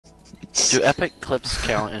Do epic clips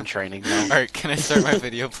count in training now? Alright, can I start my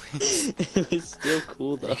video, please? It was still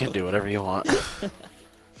cool You though. can do whatever you want.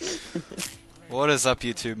 What is up,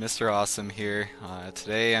 YouTube? Mr. Awesome here.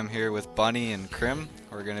 Today I'm here with Bunny and Krim.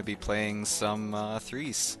 We're going to be playing some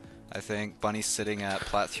threes. I think Bunny's sitting at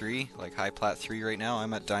Plat 3, like high Plat 3 right now.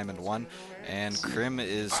 I'm at Diamond 1, and Krim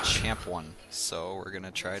is Champ 1. So we're going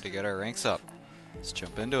to try to get our ranks up. Let's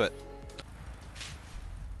jump into it.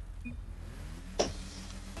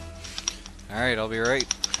 Alright, I'll be right.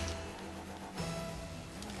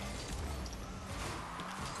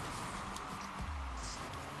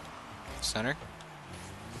 Center.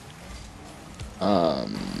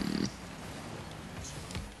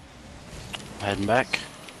 Heading back.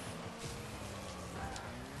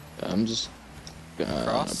 I'm just gonna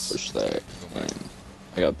Cross. push that. Go back. And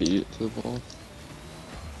I got beat to the ball.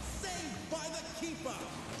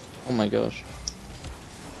 Oh my gosh.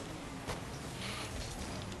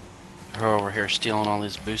 We're over here stealing all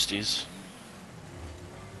these boosties.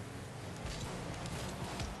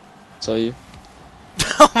 Saw you.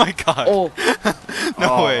 Oh my god. Oh, No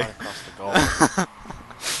Oh, way. right across the goal.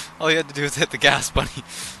 All you had to do was hit the gas, Bunny.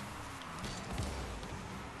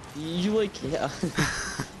 you like, yeah.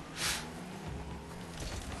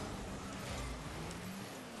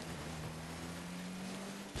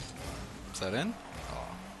 Is that in?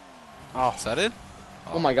 Oh, Is that in?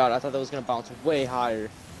 Oh my god, I thought that was gonna bounce way higher.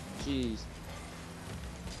 Jeez.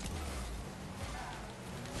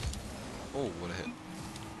 Oh, what a hit.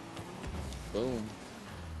 Boom.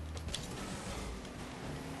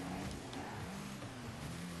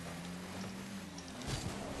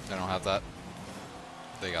 They don't have that.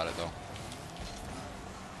 They got it though.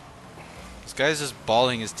 This guy's just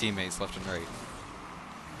balling his teammates left and right.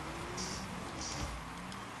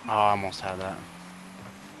 oh, I almost had that.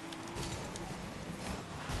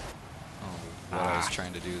 Oh, what I was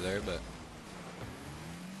trying to do there, but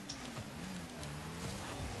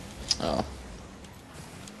Oh.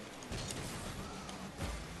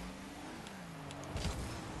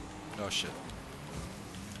 oh shit.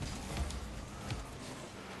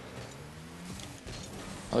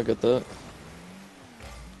 I'll get that.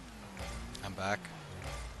 I'm back.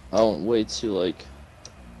 I went way too, like,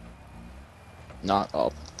 not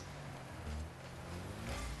up.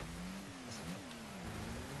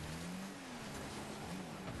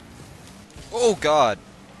 Oh god!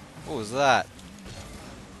 What was that?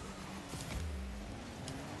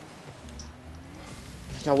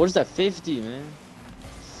 God, what is that 50, man?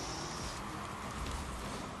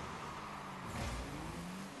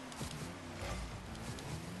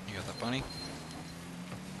 You got that, Bunny?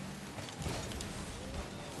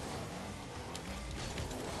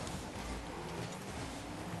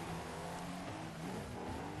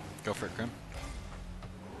 Go for it, Krim.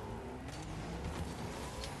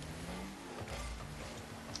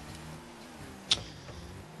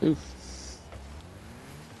 Oof.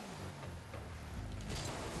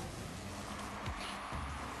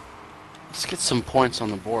 Let's get some points on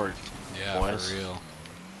the board. Yeah, Boys. for real.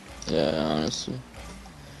 Yeah, honestly.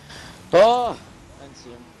 Oh! I didn't see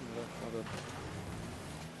him. My bad.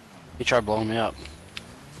 He tried blowing me up.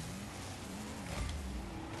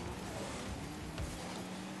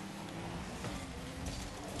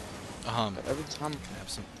 Every time Can I have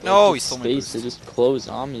some? I No, get he stole my space, boost. they just close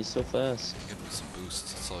on me so fast. Give me some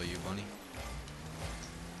boosts. It's all you, Bunny.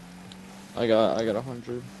 I got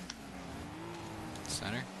 100.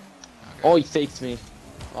 Center. Okay. Oh, he faked me.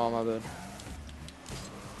 Oh, my bad.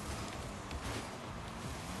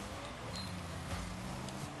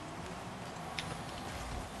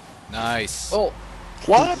 Nice. Oh,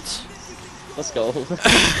 What? let's go.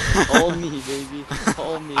 All me, baby.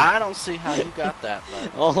 All me. I don't see how you got that,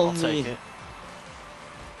 but All I'll me. take it.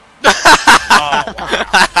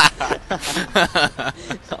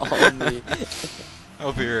 All me.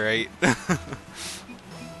 Hope you're right.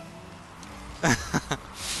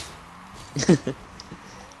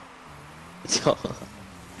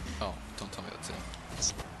 Oh, don't tell me that's in.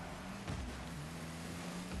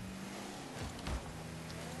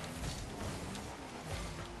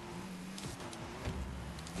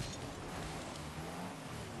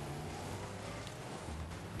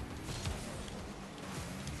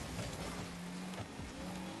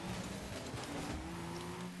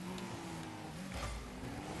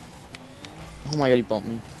 Oh my god, he bumped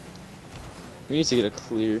me. We need to get a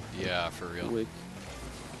clear Yeah, for real. quick.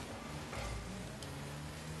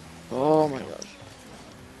 Oh my gosh.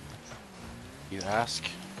 You ask,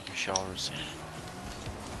 you shall receive.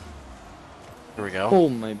 Here we go. Oh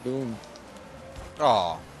my boom.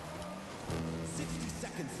 Oh,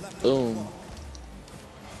 Boom.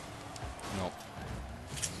 nope.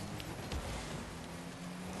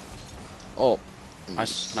 Oh.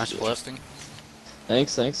 Nice flip. Interesting.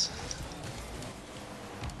 Thanks, thanks.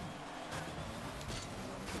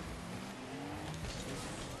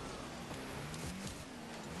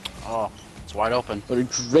 Oh, it's wide open. But the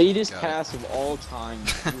greatest Got it. pass of all time.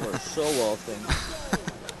 You are so welcome.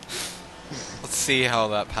 Let's see how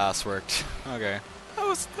that pass worked. Okay. That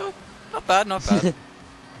was not bad, not bad.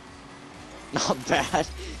 Not bad.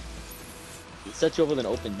 It set you up with an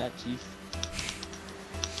open net, chief.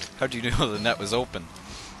 How do you know the net was open?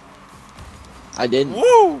 I didn't,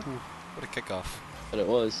 Woo! What a kickoff. but it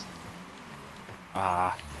was.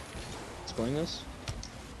 Ah, Scoring this?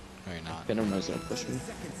 No, you're not. Okay, never mind, he's gonna push me.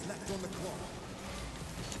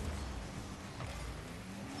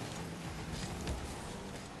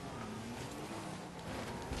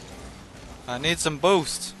 I need some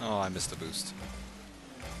boost. Oh, I missed a boost.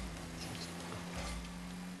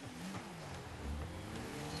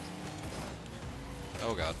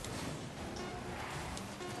 Oh god.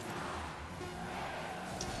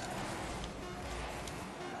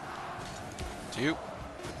 To you.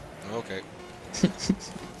 Okay.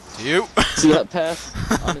 To you. See that pass?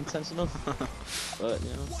 Unintentional. But, you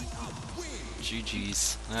know.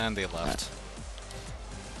 GG's. And they left.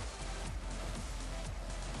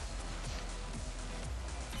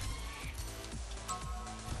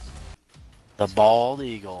 the bald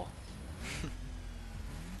eagle.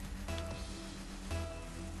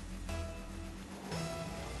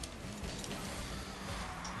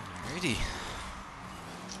 Alrighty.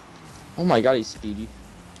 Oh my god, he's speedy.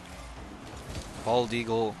 Bald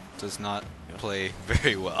Eagle does not play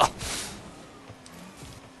very well.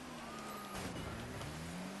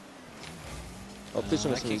 Oh, please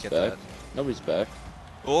don't I miss can't his get back. that. Nobody's back.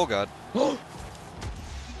 Oh god. That's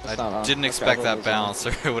I not on. didn't Okay, I expect thought that it was bounce, or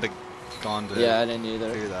it would have gone to on. Yeah, I didn't either.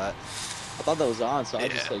 clear that. I thought that was on, so I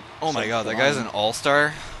just like. Oh my started god, that guy's an flying.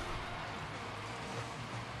 all-star.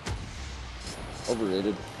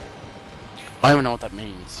 Overrated. I don't even know what that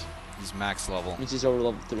means. He's max level. Means he's over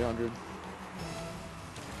level 300.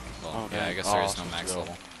 Well, Okay. yeah, I guess there Oh, is no so max go.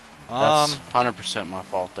 level. That's 100% my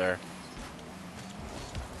fault there.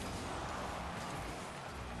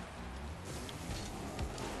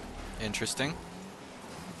 Interesting.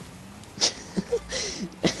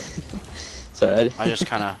 Sorry. I just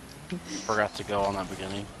kind of forgot to go on that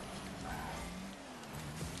beginning.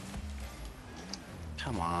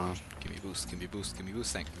 Come on. Give me boost, give me boost, give me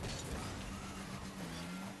boost, thank you.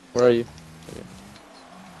 Where are you? Okay.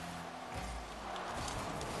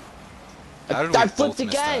 How did we I both flipped miss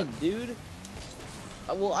again, that? dude.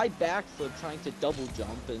 Well, I backflipped trying to double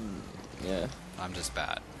jump, and yeah. I'm just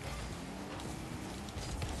bad.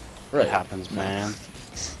 Right. It happens, man.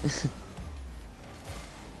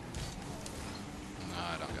 No,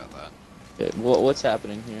 I don't got that. Okay, what's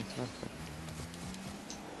happening here? Okay.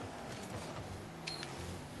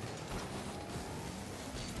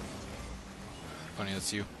 Funny,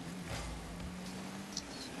 that's you.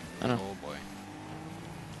 I know. Oh boy.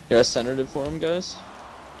 Here, I centered it for him, guys.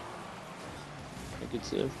 I could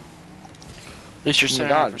save. At least you're Oh my saying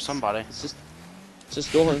God. it for somebody. It's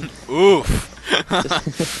just going. Oof!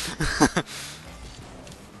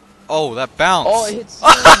 Oh, that bounce! Oh, it hits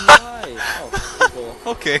ceiling right. Oh, good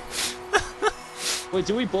goal. Okay. Wait,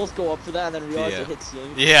 did we both go up for that and then realize Yeah. it hit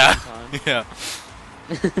ceiling? At the Yeah. same Yeah.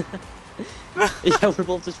 time? Yeah, we're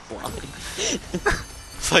both just flying.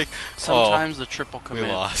 It's like, Sometimes the triple commit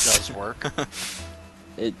lost. does work.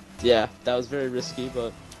 Yeah, that was very risky,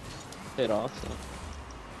 but paid off. So.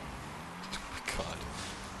 God.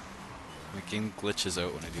 My game glitches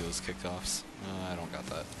out when I do those kickoffs. I don't got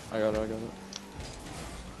that. I got it.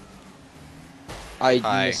 I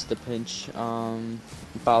Hi. missed the pinch.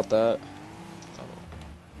 About that.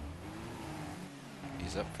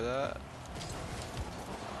 He's up for that.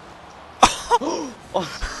 Oh,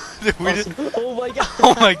 Did we just, awesome. Oh my god.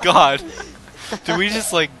 oh my god. Did we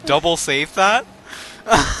just like double save that?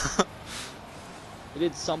 We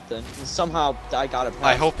did something. And somehow I got it.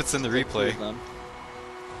 I hope it's in the past two replay. of them.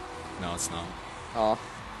 No, it's not. Oh.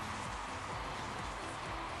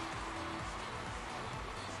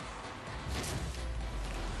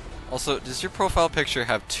 Also, does your profile picture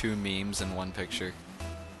have 2 memes in one picture?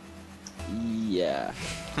 Yeah.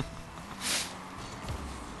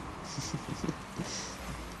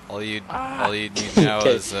 All you need now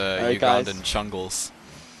Okay. is Alright, guys. Ugandan chungles.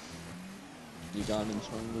 Ugandan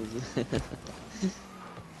chungles.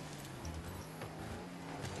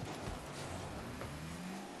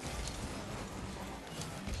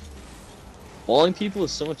 Walling people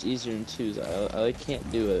is so much easier in twos. I can't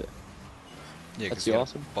do it. Yeah, That's because you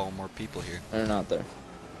awesome. ball more people here. They're not there.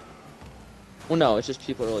 Well, no, it's just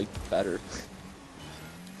people are like better.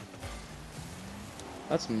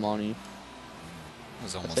 That's money. That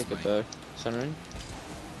was I'll almost take it money. back. Centering.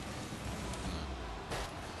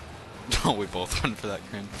 No, we both went for that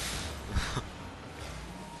crin.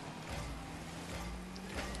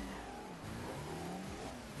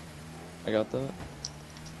 I got that.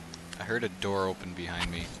 I heard a door open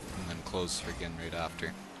behind me and then close again right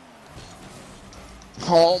after.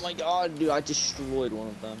 Oh my god, dude, I destroyed one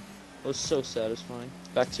of them. It was so satisfying.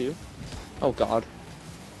 Back to you. Oh god.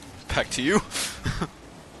 Back to you.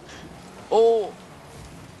 Oh!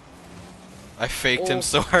 I faked Oh. him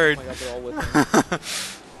so hard. Oh my god, they're all with him.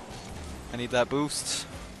 I need that boost.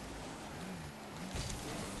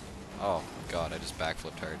 Oh god, I just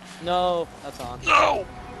backflipped hard. No, that's on. No!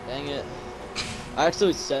 Dang it. I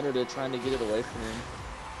actually centered it trying to get it away from him.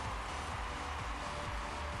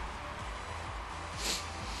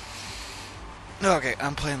 Okay,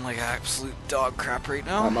 I'm playing like absolute dog crap right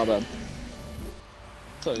now. Oh, my bad.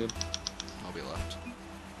 It's all good. I'll be left.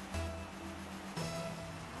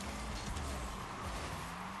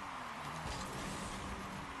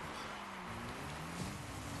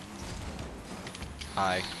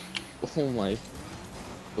 Hi. Oh my.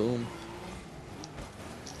 Boom.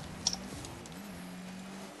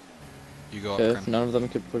 You go up, Okay, Grim. if none of them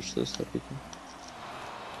could push this, that'd be cool.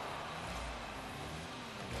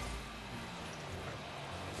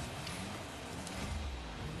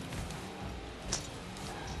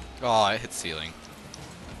 Oh, I hit ceiling.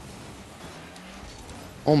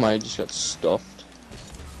 Oh my, I just got stuffed.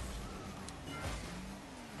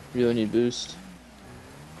 Really need boost.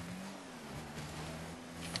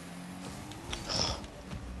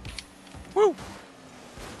 Woo!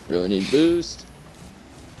 Really need boost.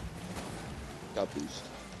 Got boost.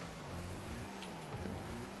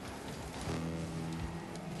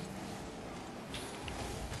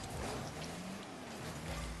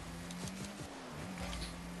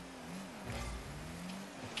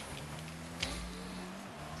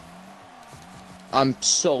 I'm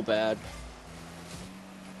so bad.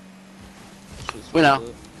 We know.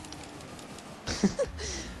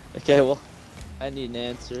 Okay, well, I need an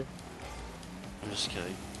answer. I'm just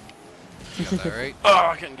kidding. You got that right? Oh,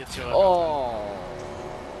 I couldn't get to it. Oh.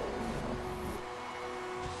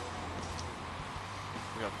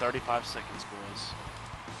 We got 35 seconds, boys.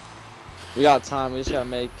 We got time. We just gotta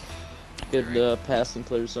make good Great. passing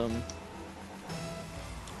play or something.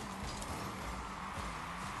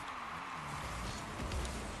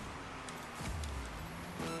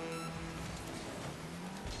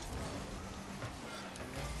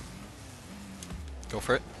 Go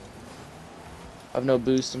for it. I have no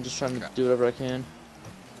boost. I'm just trying to Crap. do whatever I can.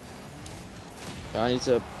 I need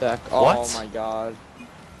to back. What? Oh my god.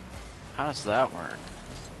 How does that work?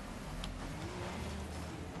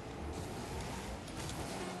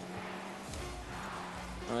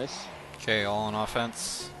 Nice. Okay, all on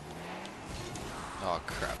offense. Oh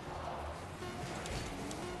crap.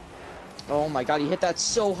 Oh my god, he hit that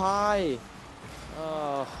so high.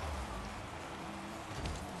 Oh.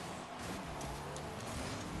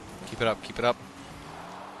 Keep it up, keep it up.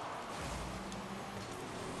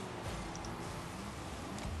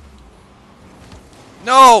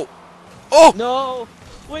 No! Oh! No!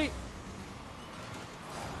 Wait!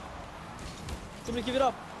 Somebody give it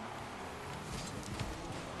up.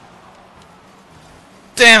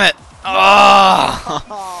 Damn it!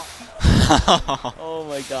 Ah! Oh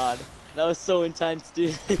my god. That was so intense,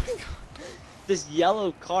 dude. This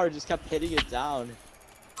yellow car just kept hitting it down.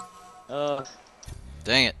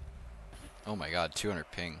 Dang it. Oh my god, 200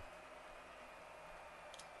 ping.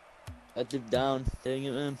 That dipped down. Dang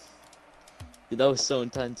it, man. Dude, that was so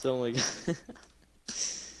intense. Oh my god.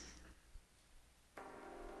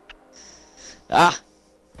 Ah!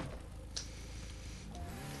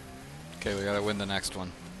 Okay, we gotta win the next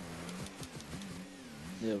one.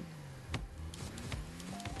 Yep.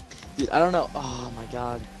 Dude, I don't know. Oh my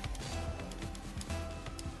god.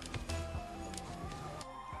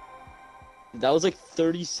 That was like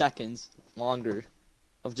 30 seconds longer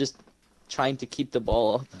of just trying to keep the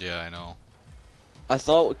ball up. Yeah, I know. I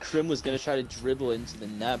thought Krim was gonna try to dribble into the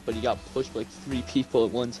net, but he got pushed by like 3 people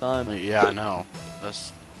at one time. Yeah, I know.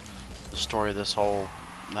 That's the story of that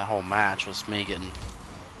whole match was me getting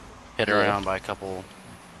hit Yeah. around by a couple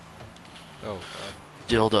Oh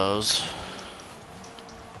dildos.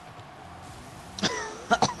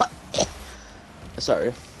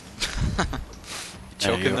 Sorry. god.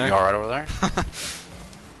 Choking you, there? You alright over there?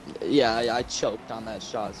 Yeah, I choked on that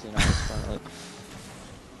shot, so you know, I was trying to, like...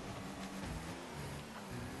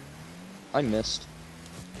 I missed.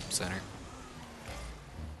 Center.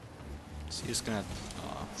 Is he just gonna...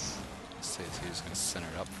 is he just gonna center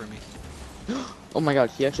it up for me? Oh my god,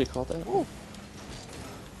 he actually caught that? Oh.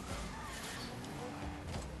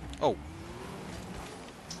 Oh.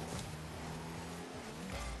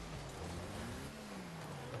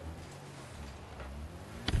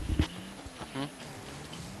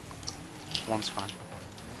 One's fine.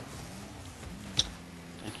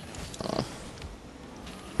 Thank you.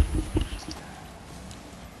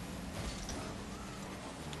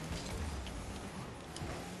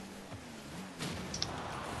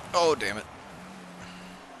 Oh, damn it.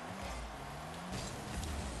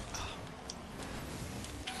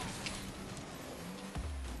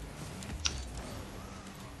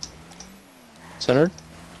 Centered.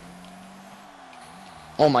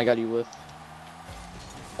 Oh my god, he whiffed.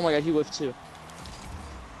 Oh my god, he whiffed too.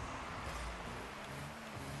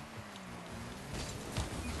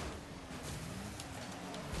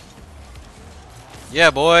 Yeah,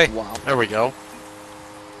 boy. Wow. There we go.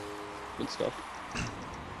 Good stuff.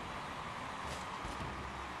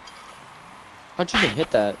 How'd you even hit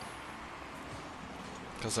that?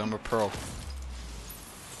 Because I'm a pro.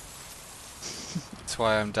 That's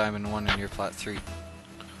why I'm Diamond 1 and you're Plat 3.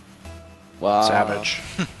 Wow. Savage.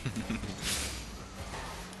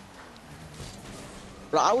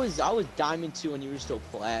 Bro, I was Diamond 2 when you were still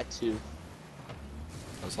Plat 2.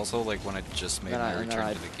 That was also like when I just made Then my I- and then return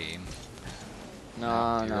I- to the game. No,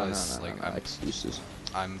 you no, no, realize, no, like, no, excuses.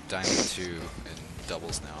 I'm Diamond 2 in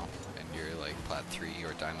doubles now, and you're like Plat 3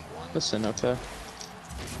 or Diamond 1. Listen, okay.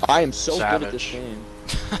 I am so good at this Savage. game.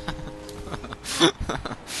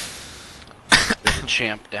 There's a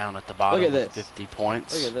champ down at the bottom Look at with this. 50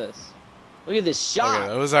 points. Look at this. Look at this shot. Okay,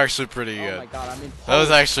 that was actually pretty Oh good. my god, I'm in pulse. That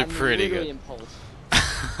was actually I'm pretty literally good. in pulse.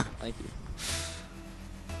 Thank you.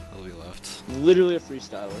 That'll be left. Literally a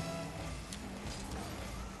freestyler.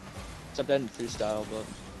 Except I didn't freestyle, but...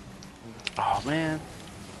 Oh man.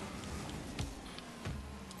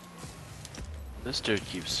 This dude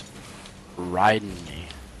keeps riding me.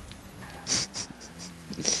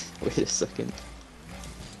 Wait a second.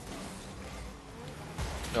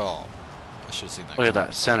 Oh, I should have seen that. Look at coming.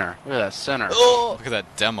 that center. Look at that center. Oh! Look at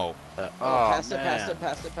that demo. Oh, Pass it, man. pass it,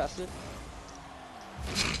 pass it, pass it.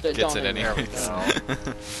 Gets Don't it even There we anyways. matter.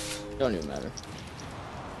 go. Don't even matter.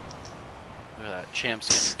 Look at that.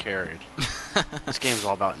 Champ's getting carried. This game's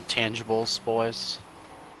all about intangibles, boys.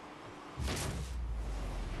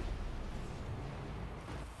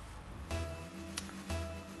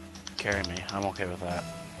 Carry me. I'm okay with that.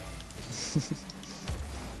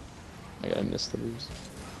 I gotta miss the lose.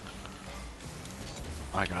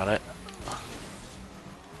 I got it.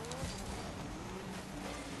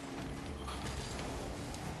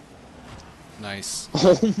 Nice.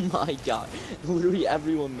 Oh my god. Literally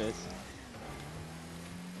everyone missed.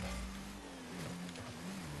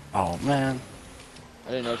 Oh man.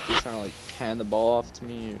 I didn't know if you were trying to like hand the ball off to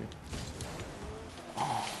me or...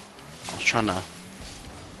 I was trying to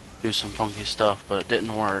do some funky stuff, but it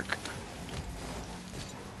didn't work.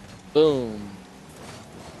 Boom.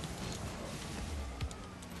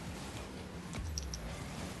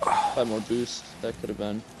 If I had more boost, that could have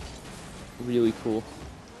been really cool.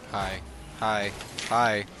 Hi. Hi.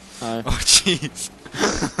 Hi. Hi. Oh, jeez.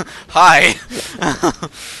 Hi.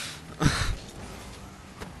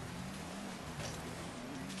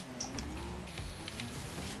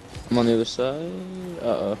 I'm on the other side.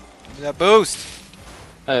 Uh-oh. That boost.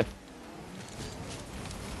 Hey.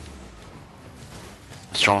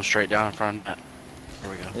 It's thrown straight down in front. There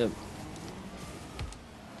we go. Yep.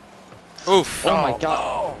 Oof. Oh my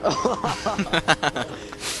god.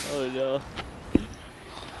 Oh no.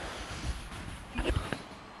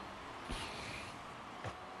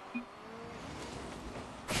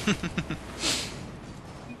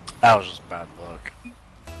 That was just bad luck.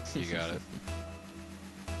 You got it.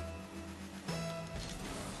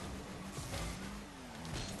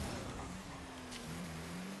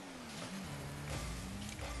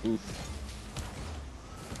 Oof.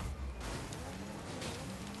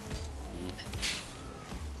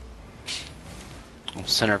 Oh,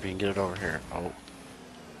 center if you can get it over here. Oh.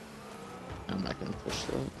 I'm not gonna push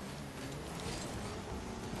that.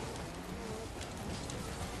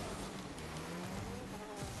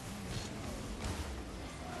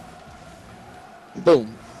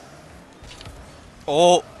 Boom.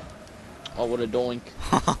 Oh. Oh, what a doink.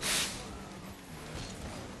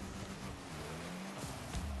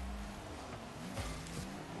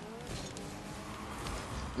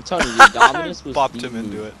 I'm telling you, the Dominus was Popped the him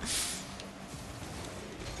into move. it.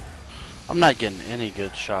 I'm not getting any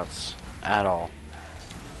good shots at all.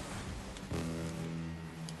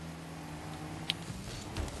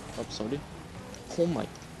 Up somebody. Oh my.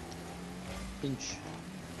 Pinch.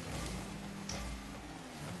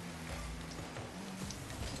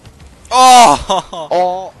 Oh.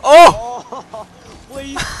 Oh. Oh. Oh.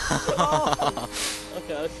 Please. Oh!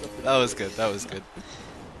 Okay, that was still pretty That was good. That was good.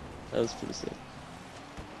 That was pretty sick.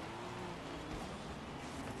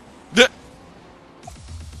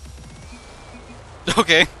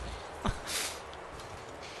 Okay.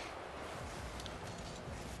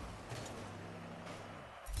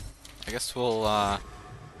 I guess we'll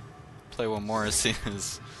play one more as soon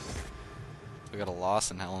as we got a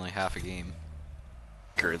loss and only half a game.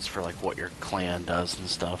 Records for like what your clan does and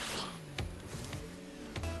stuff.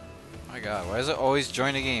 My God, why does it always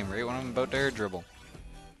join a game right when I'm about to air dribble?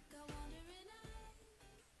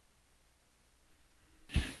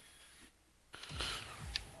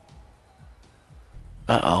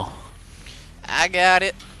 Uh-oh. I got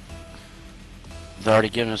it. They're already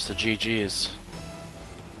giving us the GGs.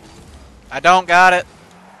 I don't got it.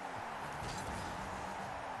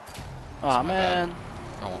 Aw, my bad. man.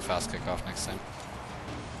 I won't fast kick off next time.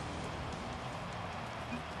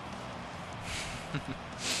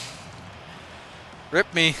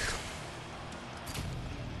 Rip me.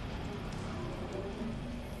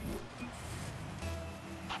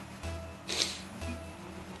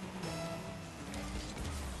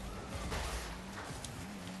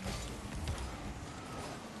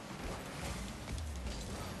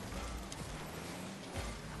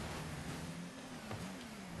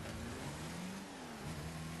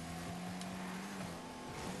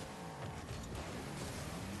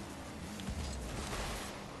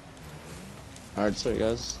 Alright, sorry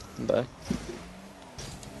guys, I'm back.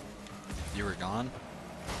 You were gone?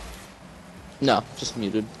 No, just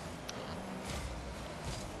muted.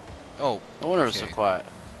 Oh, No wonder it's so okay. quiet.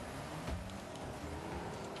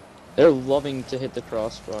 They're loving to hit the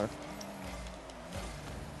crossbar.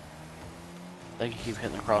 They can keep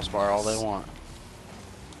hitting the crossbar all they want.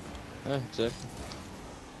 Yeah, exactly.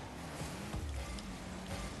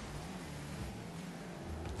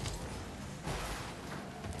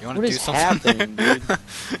 You want What to do is something? happening, dude?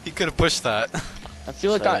 You could have pushed that. I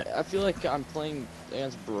feel like Say I feel like I'm playing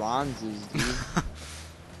against bronzes, dude.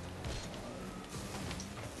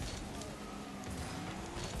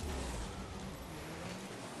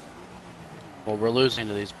 Well, we're losing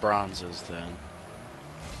to these bronzes then.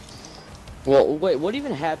 Well, wait, what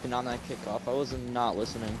even happened on that kickoff? I was not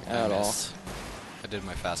listening I at all. missed. I did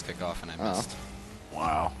my fast kick off and I Oh. missed.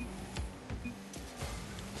 Wow.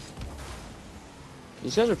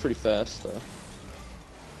 These guys are pretty fast, though.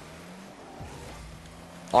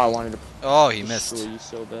 Oh, I wanted to Oh, he destroy missed. you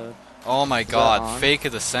so bad. Oh my that God, on? fake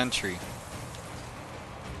of the century.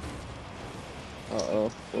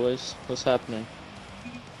 Uh-oh, boys, what's happening?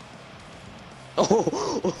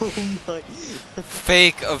 Oh, oh my.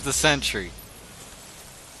 Fake of the century.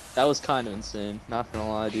 That was kind of insane, not gonna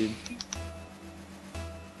lie, dude.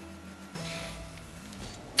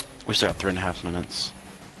 We still got 3.5 minutes.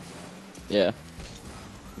 Yeah,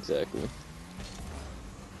 exactly.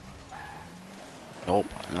 Nope,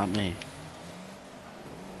 not me.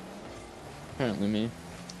 Apparently me.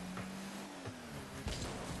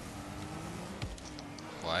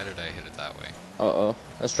 Why did I hit it that way? Uh-oh,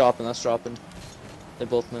 that's dropping, that's dropping. They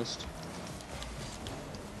both missed.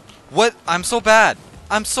 What? I'm so bad.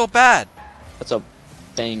 I'm so bad. That's a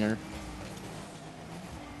banger.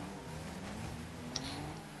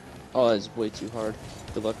 Oh, that's way too hard.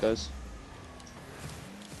 Good luck, guys.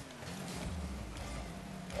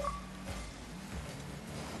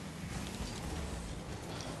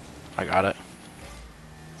 I got it.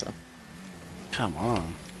 Okay. Come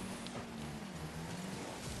on.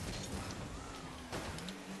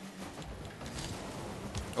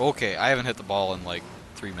 Okay, I haven't hit the ball in like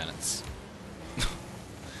 3 minutes.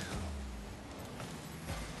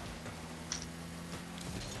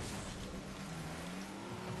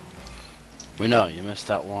 We know you missed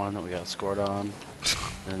that one that we got scored on,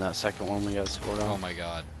 and that second one we got scored Oh on. my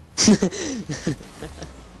God.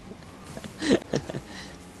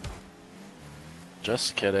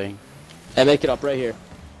 Just kidding. Hey, make it up right here.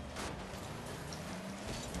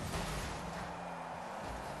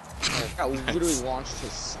 Got literally launched to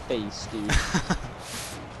space, dude.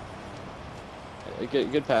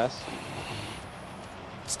 Good pass.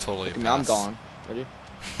 It's totally a I mean, I'm pass. gone. Ready?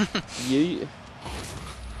 You.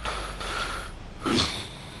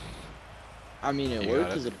 I mean, it You worked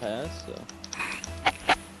got it. as a pass, so.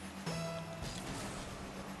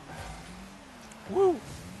 Woo!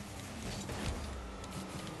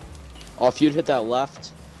 Oh, if you'd hit that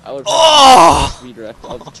left, I would. Oh! Redirect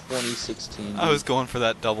of 2016. I was going for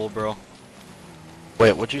that double, bro.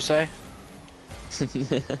 Wait, what'd you say?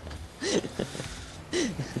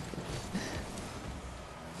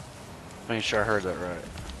 Making sure I heard that right.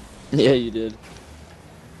 Yeah, you did.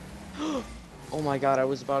 Oh my God, I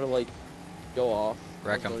was about to like go off.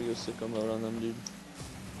 Wreck I'm him. gonna go sicko mode on them, dude.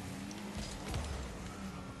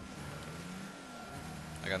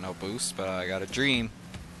 I got no boost, but I got a dream.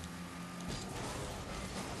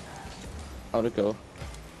 How'd it go?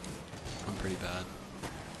 I'm pretty bad.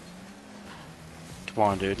 Come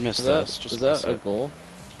on, dude. Miss Is this. that, Just is miss that a it. goal?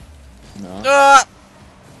 No, Ah!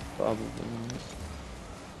 probably not.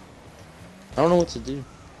 I don't know what to do.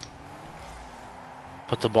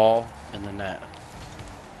 Put the ball in the net.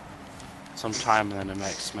 Sometime in the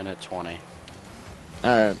next minute 20.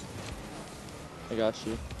 Alright. I got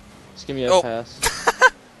you. Just give me a Oh. pass.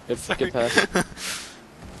 Good, Sorry. good pass.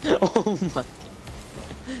 Oh my.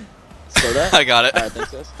 So that? I got it. Alright,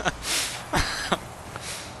 thanks guys.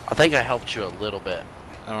 I think I helped you a little bit.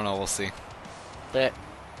 I don't know, we'll see. I think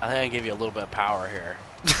I gave you a little bit of power here.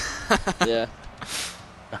 Yeah.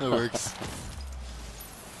 That works.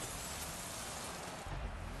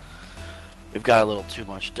 We've got a little too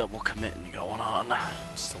much double committing going on.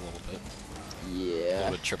 Just a little bit. A Yeah.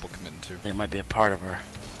 little bit triple committing too. They might be a part of her.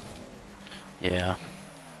 Yeah.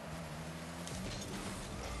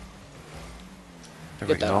 There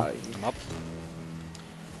we Get that go. out of here. I'm up.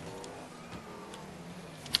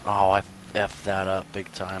 Oh, I effed that up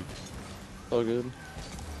big time. So good.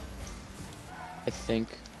 I think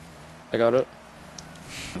I got it.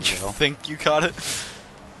 There You we go. think you got it?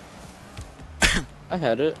 I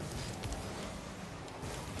had it.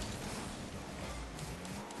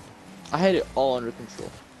 I had it all under control.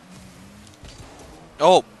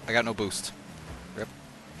 Oh, I got no boost. Rip.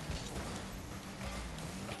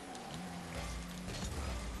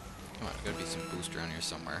 Come on, gotta be some boost around here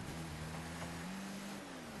somewhere.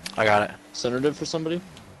 I got it. Centered it for somebody.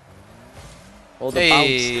 Oh, the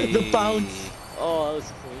Hey. bounce. The bounce. Oh, that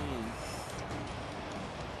was clean.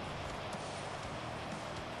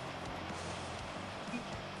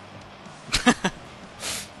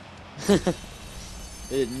 I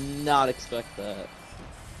did not expect that.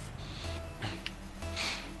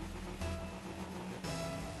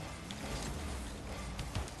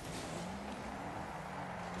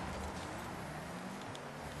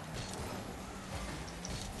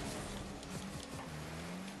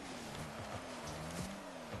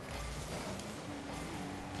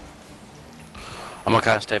 I'm gonna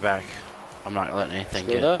kind of stay back. I'm not letting anything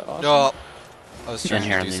Go get that? Awesome. No, I was in trying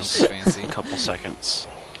here to in do these something fancy. couple seconds.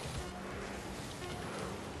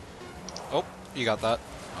 Oh, you got that.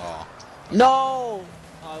 Oh, No! Oh,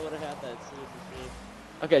 I would have had that. Seriously.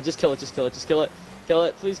 Okay, just kill it. Just kill it. Just kill it. Kill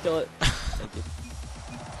it. Please kill it. Thank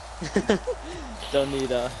you. Don't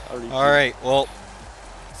need a repeat. all right. Well,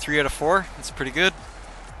 3 out of 4. That's pretty good.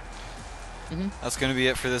 That's going to be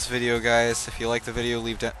it for this video, guys. If you like the video,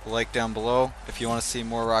 leave a like down below. If you want to see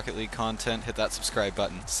more Rocket League content, hit that subscribe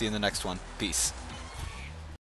button. See you in the next one. Peace.